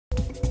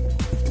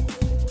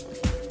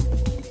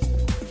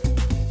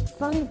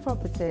Sunny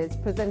Properties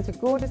present a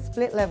gorgeous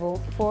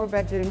split-level,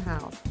 4-bedroom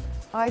house,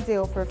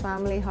 ideal for a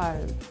family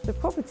home. The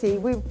property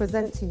we will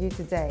present to you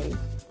today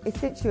is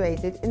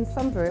situated in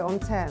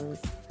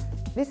Sunbury-on-Thames.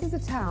 This is a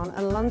town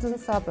and London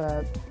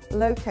suburb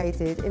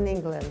located in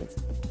England.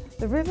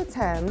 The River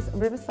Thames,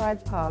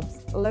 riverside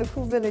pubs,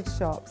 local village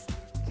shops,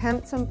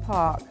 Kempton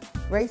Park,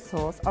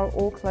 racecourse are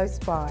all close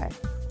by.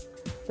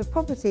 The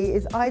property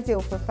is ideal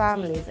for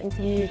families and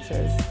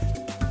commuters.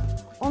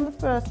 On the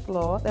first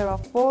floor there are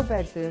 4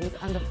 bedrooms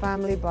and a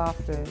family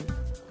bathroom.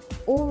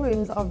 All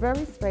rooms are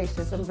very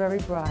spacious and very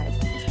bright.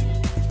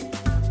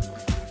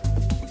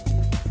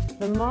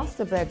 The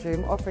master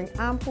bedroom offering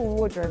ample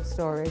wardrobe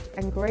storage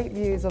and great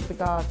views of the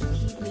garden.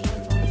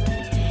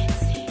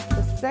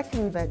 The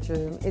second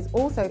bedroom is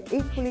also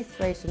equally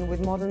spacious with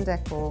modern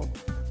decor.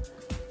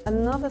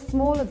 Another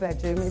smaller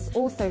bedroom is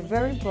also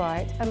very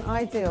bright and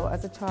ideal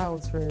as a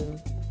child's room.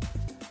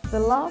 The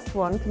last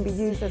one can be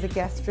used as a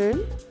guest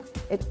room.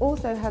 It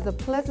also has a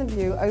pleasant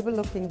view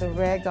overlooking the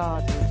rear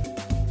garden.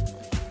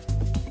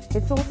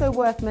 It's also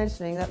worth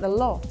mentioning that the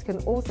loft can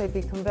also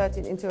be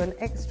converted into an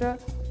extra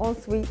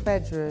ensuite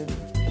bedroom.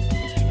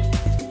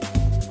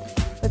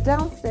 The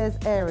downstairs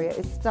area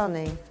is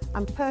stunning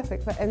and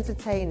perfect for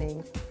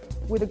entertaining,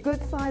 with a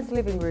good-sized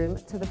living room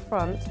to the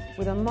front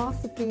with a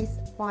masterpiece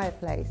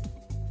fireplace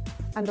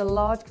and a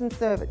large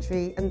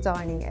conservatory and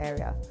dining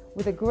area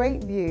with a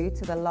great view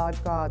to the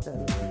large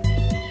garden.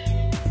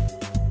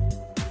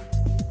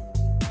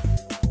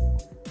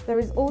 There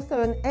is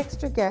also an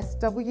extra guest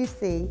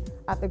WC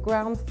at the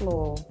ground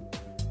floor.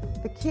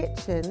 The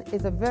kitchen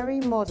is a very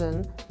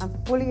modern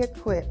and fully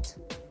equipped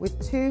with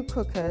 2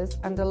 cookers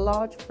and a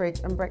large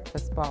fridge and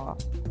breakfast bar.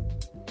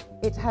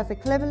 It has a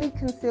cleverly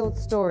concealed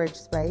storage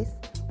space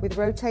with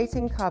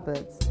rotating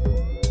cupboards.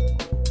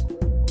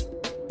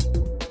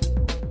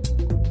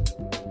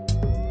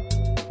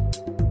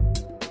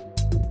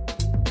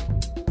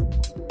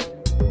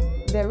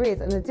 There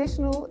is an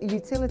additional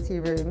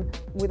utility room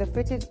with a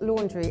fitted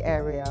laundry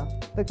area.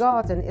 The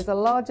garden is a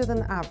larger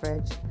than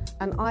average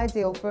and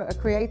ideal for a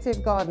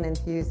creative garden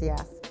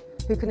enthusiast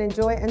who can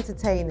enjoy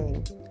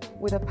entertaining,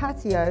 with a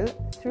patio,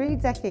 3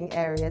 decking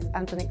areas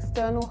and an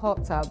external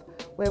hot tub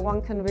where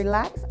one can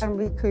relax and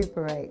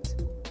recuperate.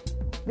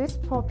 This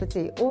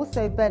property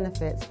also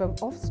benefits from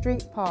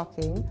off-street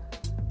parking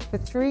for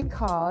 3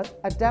 cars,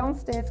 a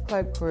downstairs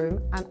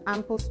cloakroom and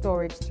ample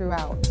storage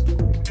throughout.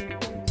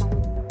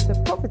 The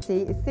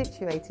property is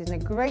situated in a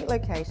great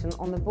location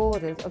on the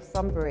borders of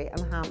Sunbury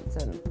and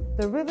Hampton.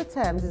 The River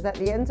Thames is at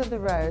the end of the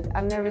road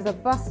and there is a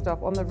bus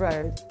stop on the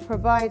road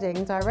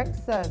providing direct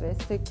service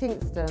to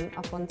Kingston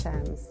upon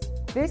Thames.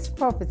 This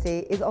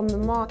property is on the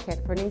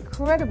market for an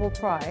incredible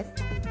price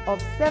of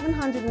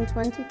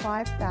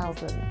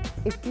 $725,000.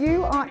 If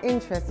you are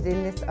interested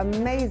in this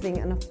amazing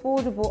and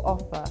affordable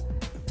offer,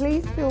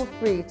 please feel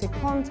free to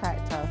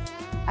contact us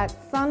at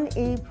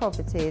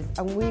eProperties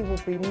and we will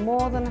be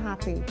more than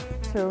happy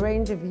to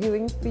arrange a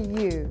viewing for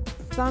you.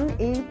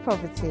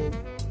 eProperties,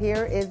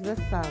 here is the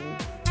sun.